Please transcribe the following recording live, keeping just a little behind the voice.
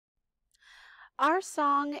Our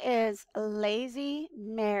song is Lazy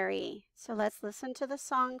Mary. So let's listen to the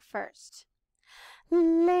song first.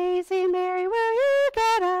 Lazy Mary, will you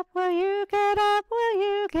get up? Will you get up? Will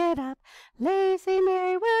you get up? Lazy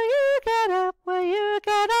Mary, will you get up? Will you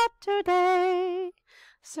get up today?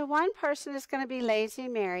 So one person is going to be Lazy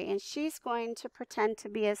Mary, and she's going to pretend to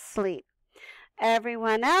be asleep.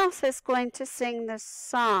 Everyone else is going to sing the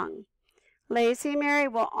song. Lazy Mary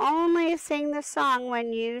will only sing the song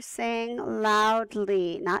when you sing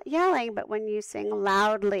loudly. Not yelling, but when you sing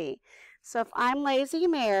loudly. So if I'm Lazy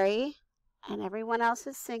Mary and everyone else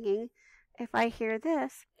is singing, if I hear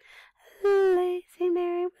this, Lazy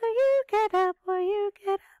Mary, will you get up? Will you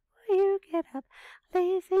get up? Will you get up?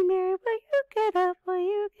 Lazy Mary, will you get up? Will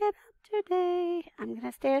you get up today? I'm going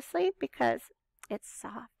to stay asleep because it's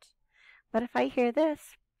soft. But if I hear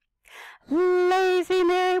this, Lazy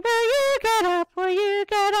Mary, will you get up? Will you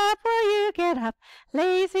get up? Will you get up?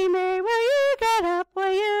 Lazy Mary, will you get up?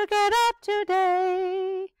 Will you get up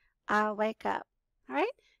today? I'll wake up. All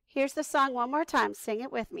right? Here's the song one more time. Sing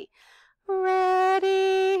it with me.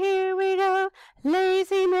 Ready, here we go.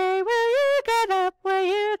 Lazy Mary, will you get up? Will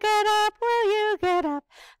you get up? Will you get up?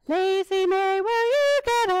 Lazy Mary, will you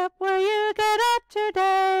get up? Will you get up today?